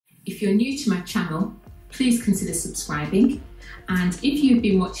If you're new to my channel, please consider subscribing. And if you've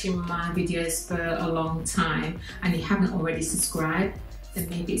been watching my videos for a long time and you haven't already subscribed, then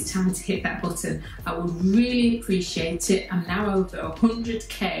maybe it's time to hit that button. I would really appreciate it. I'm now over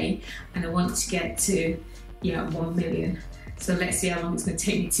 100k and I want to get to 1 million. So let's see how long it's going to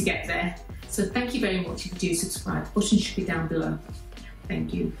take me to get there. So thank you very much if you do subscribe. The button should be down below.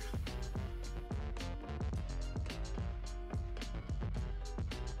 Thank you.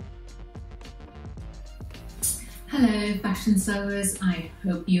 Hello fashion sewers, I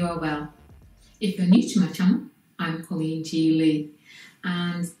hope you are well. If you're new to my channel, I'm ColleenGLea,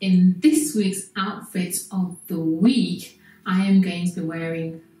 and in this week's outfit of the week, I am going to be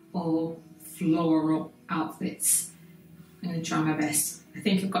wearing all floral outfits. I'm going to try my best. I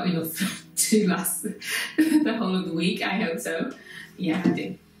think I've got enough to last the whole of the week, I hope so. Yeah, I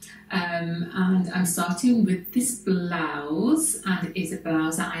do. And I'm starting with this blouse, and it is a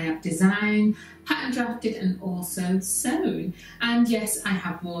blouse that I have designed, pattern drafted and also sewn. And yes, I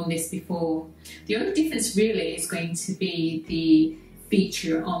have worn this before. The only difference really is going to be the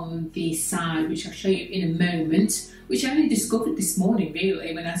feature on the side, which I'll show you in a moment, which I only discovered this morning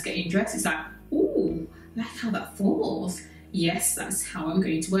really when I was getting dressed. It's like, ooh, like how that falls. Yes, that's how I'm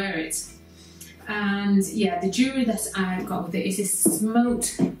going to wear it. And yeah, the jewellery that I've got with it is this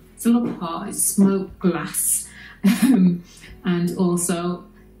smoked, it's a lot part, it's smoked glass, and also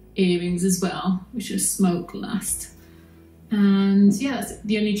earrings as well, which are smoked glass. And yeah, that's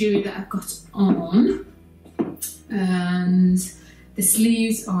the only jewellery that I've got on. And the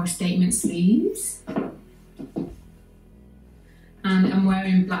sleeves are statement sleeves. And I'm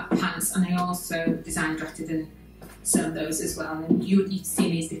wearing black pants, and I also design drafted and sewn those as well. And you've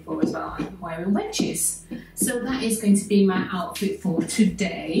seen these before as well. I'm wearing wedges. So that is going to be my outfit for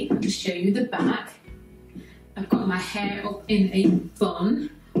today. I'll just show you the back. I've got my hair up in a bun,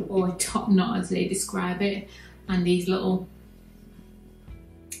 or a top knot as they describe it, and these little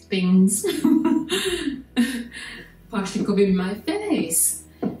things partially covering my face.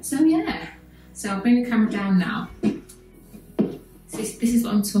 So yeah, so I'll bring the camera down now. This is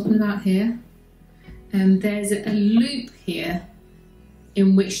what I'm talking about here. There's a loop here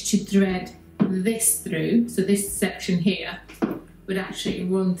in which to thread this through. So this section here would actually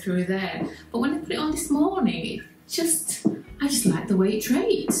run through there. But when I put it on this morning, I just like the way it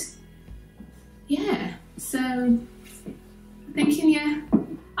draped. Yeah, so I'm thinking, yeah,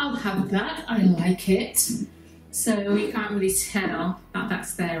 I'll have that. I like it. So you can't really tell that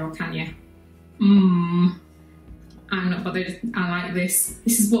that's there, or can you? I'm not bothered. I like this.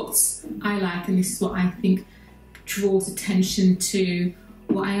 This is what I like, and this is what I think draws attention to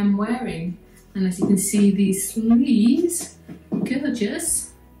what I am wearing. And as you can see, these sleeves,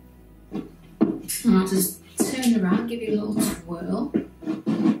 gorgeous. And I'll just turn around, give you a little twirl.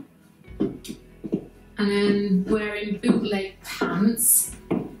 And then wearing bootleg pants.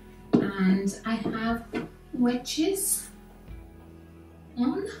 And I have wedges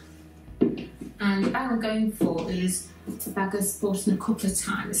on. And the bag I'm going for is a bag I've bought in a couple of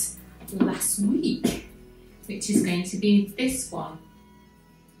times last week, which is going to be this one.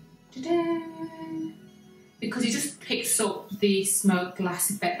 Ta-da! Because it just picks up the smoked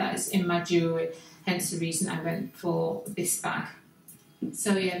glass effect that is in my jewellery, hence the reason I went for this bag.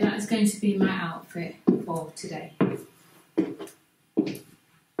 So yeah, that is going to be my outfit for today.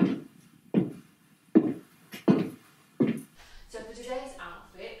 So for today's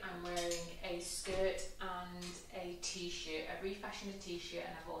outfit, I'm wearing a skirt and a t-shirt. I've refashioned a t-shirt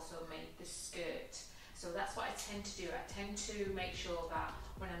and I've also made the skirt. So that's what I tend to do. I tend to make sure that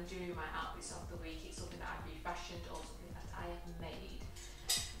when I'm doing my outfits of the week, it's something that I've refashioned or something that I have made.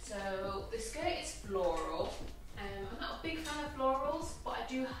 So the skirt is floral. I'm not a big fan of florals, but I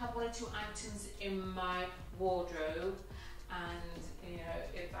do have one or two items in my wardrobe. And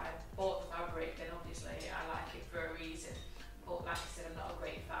if I bought the fabric, then obviously I like it for a reason. But like I said, I'm not a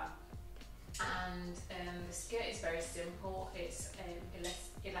great fan. And the skirt is very simple. It's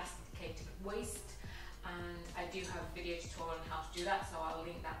elasticated waist, and I do have a video tutorial on how to do that, so I'll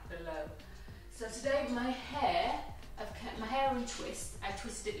link that below. So today my hair, I've kept my hair in twist. I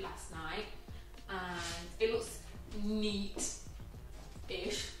twisted it last night, and it looks neat-ish,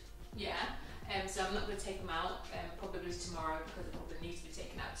 yeah. So I'm not going to take them out, probably tomorrow, because they probably need to be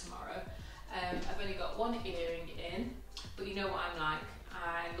taken out tomorrow. I've only got one earring in, but you know what I'm like.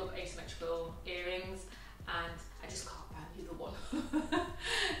 I love asymmetrical earrings, and I just can't find either one.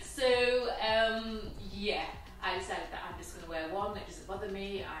 So yeah, I decided that I'm just going to wear one. It doesn't bother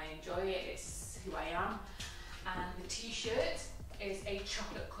me. I enjoy it. It's who I am. And the t-shirt is a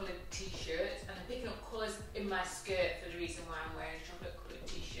chocolate coloured t-shirt, and I'm picking up colours in my skirt for the reason why I'm wearing a chocolate coloured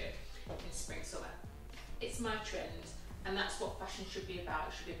t-shirt. my trend, and that's what fashion should be about.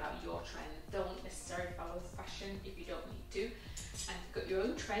 It should be about your trend. Don't necessarily follow fashion if you don't need to. And if you've got your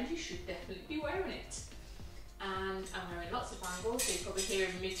own trend, you should definitely be wearing it. And I'm wearing lots of bangles, so you're probably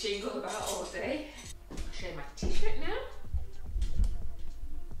hearing me jingle about all day. I'll show you my t-shirt now.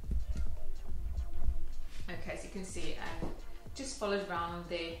 Okay, so you can see I just followed around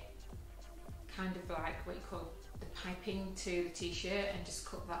the kind of like what you call the piping to the t-shirt and just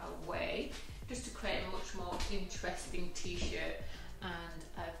cut that away just to create a much more interesting t-shirt. And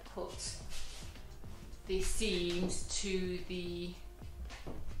I've cut the seams to the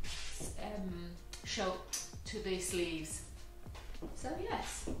to the sleeves. So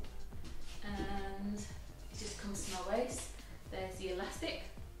yes, and it just comes to my waist. There's the elastic,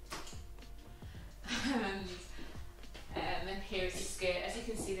 and then here is the skirt. As you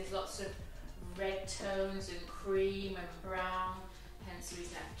can see, there's lots of red tones and cream and brown, hence the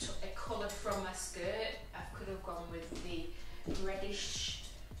reason I took a colour from my skirt. I could have gone with the reddish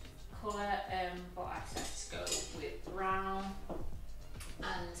colour, but I decided to go with brown.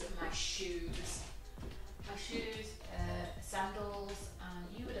 And my shoes. Sandals, and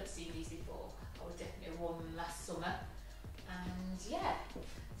you would have seen these before. I would definitely have worn them last summer. And yeah,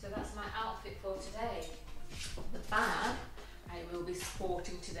 so that's my outfit for today. The bag I will be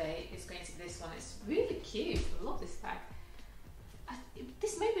sporting today is going to be this one. It's really cute. I love this bag.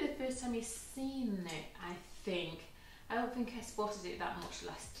 This may be the first time you've seen it, I think. I don't think I sported it that much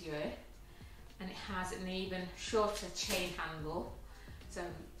last year. And it has an even shorter chain handle. So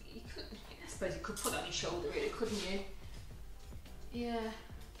you could, I suppose you could put it on your shoulder really, couldn't you? Yeah,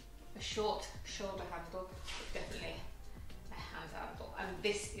 a short shoulder handle, but definitely a hand handle. And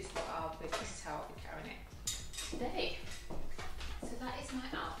this is how I'll be carrying it today. So that is my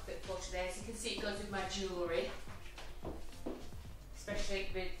outfit for today. As you can see, it goes with my jewellery, especially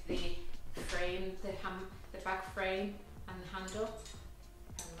with the frame, the bag frame and the handle,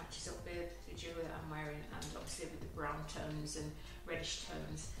 and matches up with the jewellery that I'm wearing, and obviously with the brown tones and reddish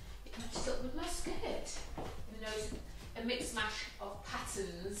tones. It matches up with my skirt. Even though it's a mixed mash of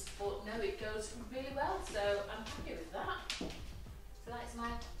patterns, but no, it goes really well, so I'm happy with that. So that's my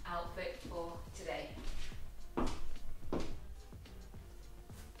outfit for today.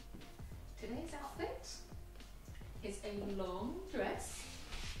 Today's outfit is a long dress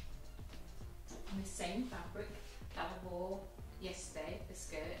in the same fabric that I wore yesterday, the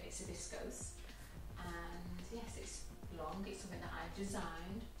skirt. It's a viscose, and yes, it's long. It's something that I've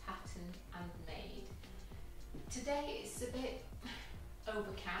designed, patterned and made. Today it's a bit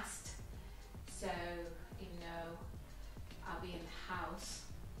overcast, so even though I'll be in the house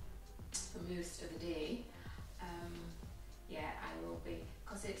for most of the day, yeah, I will be,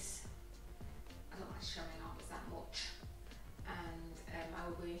 because I don't like showing off that much, and I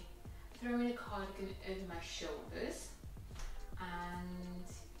will be throwing a cardigan over my shoulders, and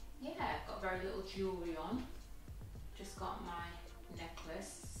yeah, I've got very little jewellery on. Just got my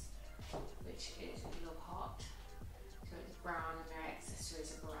necklace, which is Love Heart, so it's brown and my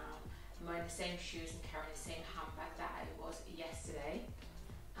accessories are brown. I'm wearing the same shoes and carrying the same handbag that I was yesterday.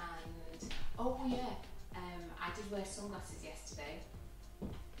 And oh yeah, I did wear sunglasses yesterday,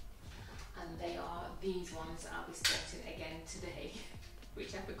 and they are these ones that I'll be sporting again today,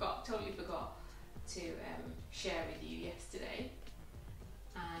 which I totally forgot to share with you yesterday.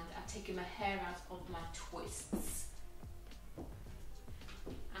 And I've taken my hair out of my twists.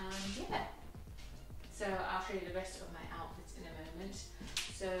 And yeah, so I'll show you the rest of my outfits in a moment.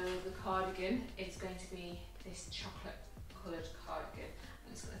 So the cardigan is going to be this chocolate coloured cardigan.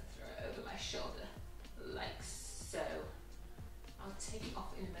 I'm just going to throw it over my shoulder like so. I'll take it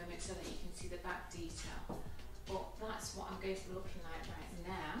off in a moment so that you can see the back detail. But that's what I'm going to be looking like right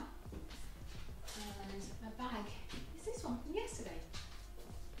now. And my bag is this one from yesterday.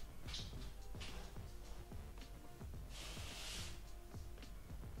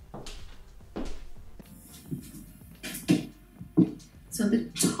 So the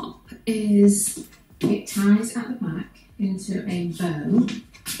top it ties at the back into a bow,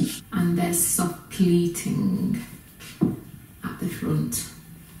 and there's soft pleating at the front.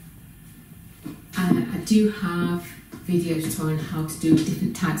 I do have videos tutorial on how to do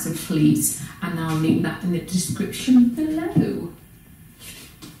different types of pleats, and I'll link that in the description below.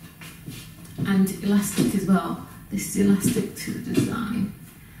 And elastic as well. This is elastic to the design,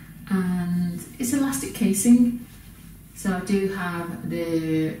 and it's elastic casing. So I do have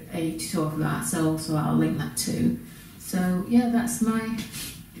a tutorial for that, so I'll link that too. So yeah, that's my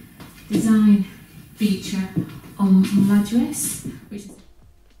design feature on my dress, which is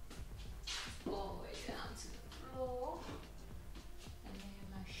all the way down to the floor. And then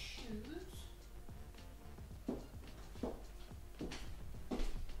my shoes.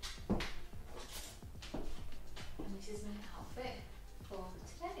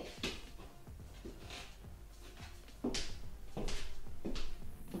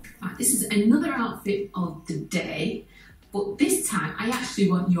 this is another outfit of the day, but this time I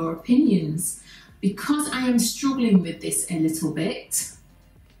actually want your opinions because I am struggling with this a little bit,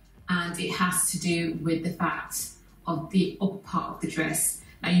 and it has to do with the fact of the upper part of the dress.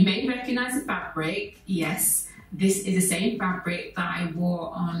 Now you may recognise the fabric. Yes, this is the same fabric that I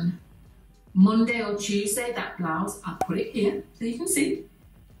wore on Monday or Tuesday, that blouse. I'll put it here so you can see.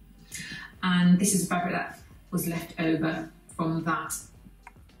 And this is the fabric that was left over from that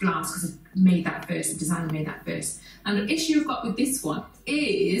blouse because I made that first, the designer made that first. And the issue I've got with this one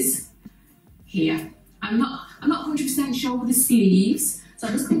is here. I'm not 100% sure with the sleeves, so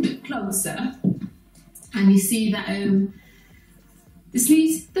I'm just going a bit closer. And you see that the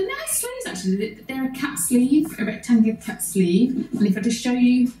sleeves, they're nice sleeves actually. They're a cap sleeve, a rectangular cap sleeve. And if I just show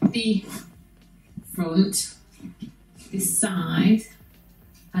you the front, this side,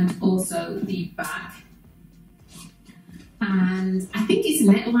 and also the back. And I think it's a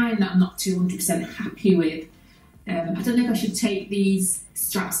neckline that I'm not 200% happy with. I don't know if I should take these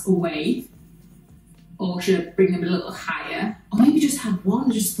straps away or should I bring them a little higher, or maybe just have one.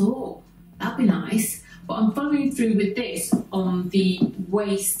 I just thought that'd be nice. But I'm following through with this on the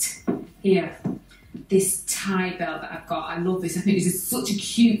waist here, this tie belt that I've got. I love this. I think this is such a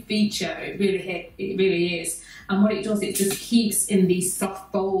cute feature. It really is. And what it does, it just keeps in these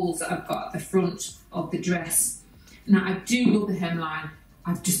soft folds that I've got at the front of the dress. Now I do love the hemline.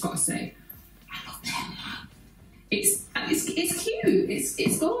 I've just got to say, I love the hemline. It's cute.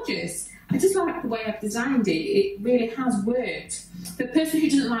 It's gorgeous. I just like the way I've designed it. It really has worked. The person who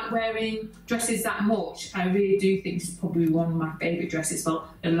doesn't like wearing dresses that much, I really do think this is probably one of my favourite dresses. Well,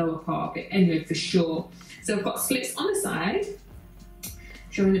 the lower part of it, anyway, for sure. So I've got slits on the side,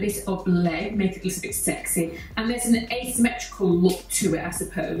 showing a bit of leg, make it a little bit sexy. And there's an asymmetrical look to it, I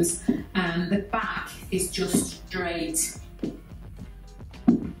suppose. And the back is just straight.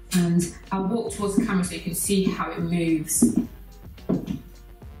 And I'll walk towards the camera so you can see how it moves.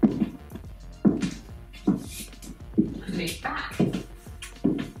 Back.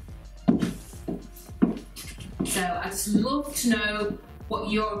 So I just love to know what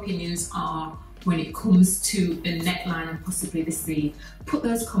your opinions are when it comes to the neckline and possibly the sleeve. Put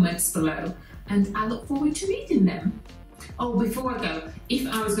those comments below and I look forward to reading them. Oh, before I go, if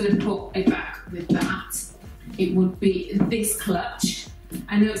I was going to put a back with that, it would be this clutch.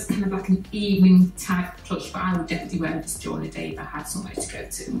 I know it's kind of like an evening type clutch, but I would definitely wear this during the day if I had somewhere to go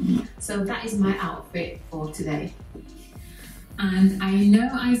to. So that is my outfit for today. And I know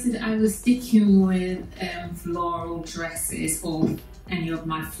I said I was sticking with floral dresses or any of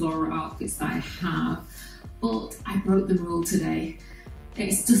my floral outfits that I have, but I broke the rule today.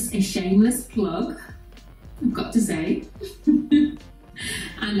 It's just a shameless plug, I've got to say. And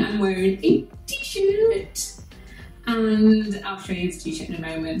I'm wearing a t-shirt. And I'll show you this t-shirt in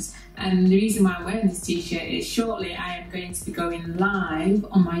a moment. And the reason why I'm wearing this t-shirt is shortly I am going to be going live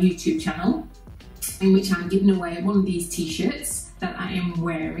on my YouTube channel, in which I'm giving away one of these t-shirts that I am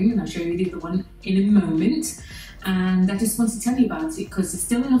wearing, and I'll show you the other one in a moment. And I just want to tell you about it because there's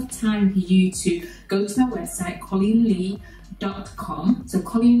still enough time for you to go to my website, ColleenGLea.com. So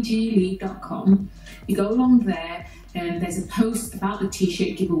ColleenGLea.com. You go along there, and there's a post about the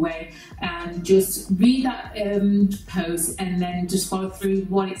t-shirt giveaway, and just read that post and then just follow through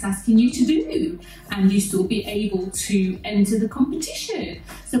what it's asking you to do, and you still be able to enter the competition.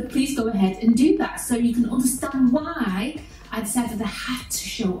 So please go ahead and do that so you can understand why I decided I had to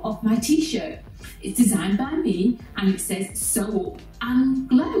show off my t-shirt. It's designed by me and it says sew up and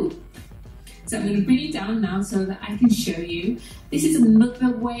glow. So I'm going to bring it down now so that I can show you. This is another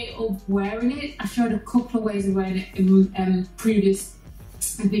way of wearing it. I showed a couple of ways of wearing it in previous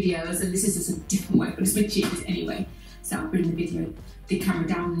videos, and this is just a different way, but it's my cheapest anyway. So I'll bring the camera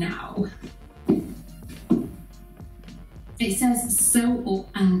down now. It says sew up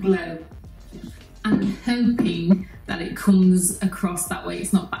and glow. I'm hoping that it comes across that way.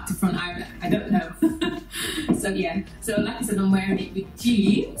 It's not back to front, I don't know. So yeah, so like I said, I'm wearing it with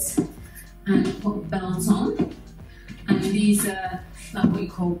jeans and put a belt on, and these are like what you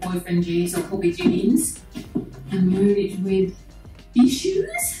call boyfriend jeans or hubby jeans. I'm wearing it with these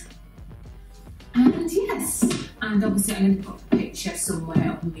shoes, and yes, and obviously I'm going to put a picture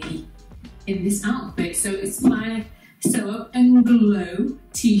somewhere of me in this outfit. So it's my Sew Up and Glow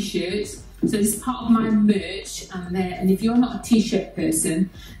t-shirt. So this is part of my merch, and if you're not a t-shirt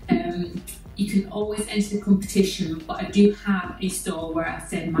person, you can always enter the competition, but I do have a store where I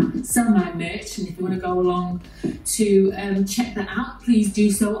sell my merch, and if you want to go along to check that out, please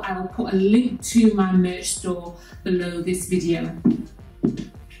do so. I will put a link to my merch store below this video.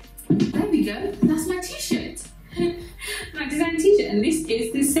 There we go, that's my t-shirt. my design t-shirt, and this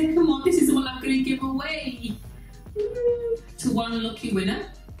is the second one. This is the one I'm going to give away to one lucky winner.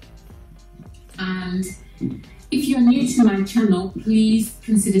 And if you're new to my channel, please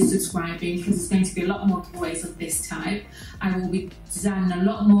consider subscribing, because there's going to be a lot more giveaways of this type. I will be designing a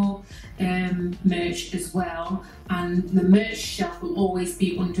lot more merch as well, and the merch shelf will always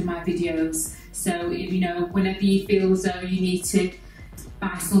be under my videos. So if, you know, whenever you feel as though you need to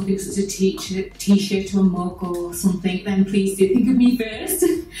buy something such as a t-shirt or a mug or something, then please do think of me first.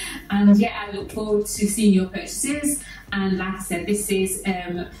 And yeah, I look forward to seeing your purchases. And like I said, this is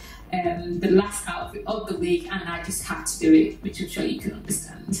the last outfit of the week, and I just had to do it, which I'm sure you can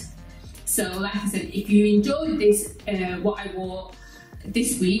understand. So like I said, if you enjoyed this, what I wore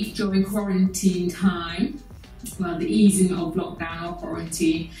this week during quarantine time, well, the easing of lockdown or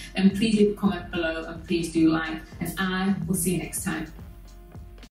quarantine, then please leave a comment below, and please do like, and I will see you next time.